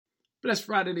Blessed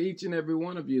Friday to each and every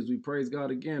one of you as we praise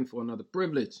God again for another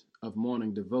privilege of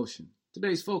morning devotion.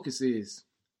 Today's focus is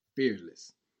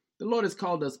fearless. The Lord has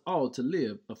called us all to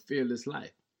live a fearless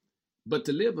life. But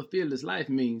to live a fearless life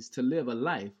means to live a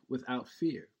life without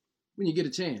fear. When you get a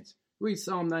chance, read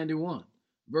Psalm 91.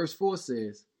 Verse 4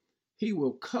 says, He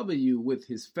will cover you with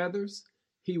His feathers.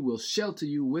 He will shelter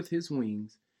you with His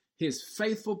wings. His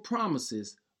faithful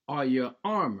promises are your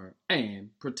armor and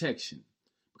protection.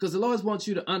 Because the Lord wants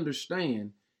you to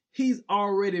understand He's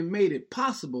already made it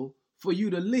possible for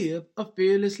you to live a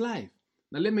fearless life.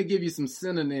 Now let me give you some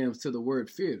synonyms to the word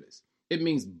fearless. It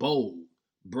means bold,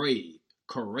 brave,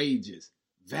 courageous,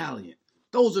 valiant.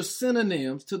 Those are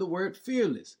synonyms to the word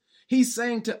fearless. He's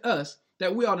saying to us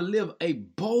that we ought to live a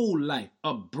bold life,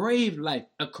 a brave life,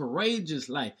 a courageous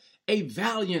life, a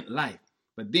valiant life.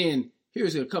 But then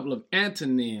here's a couple of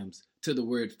antonyms to the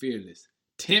word fearless: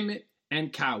 timid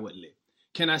and cowardly.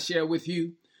 Can I share with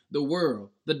you? The world,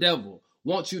 the devil,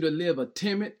 wants you to live a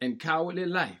timid and cowardly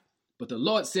life. But the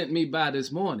Lord sent me by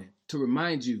this morning to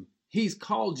remind you He's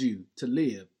called you to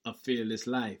live a fearless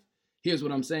life. Here's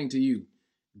what I'm saying to you.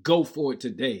 Go for it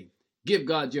today. Give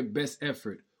God your best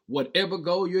effort. Whatever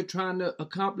goal you're trying to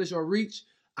accomplish or reach,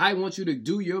 I want you to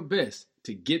do your best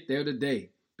to get there today,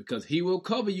 because He will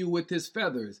cover you with His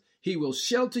feathers. He will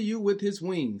shelter you with His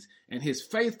wings, and His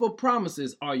faithful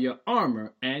promises are your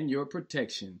armor and your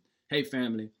protection. Hey,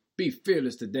 family, be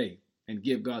fearless today and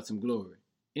give God some glory.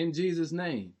 In Jesus'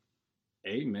 name,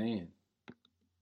 amen.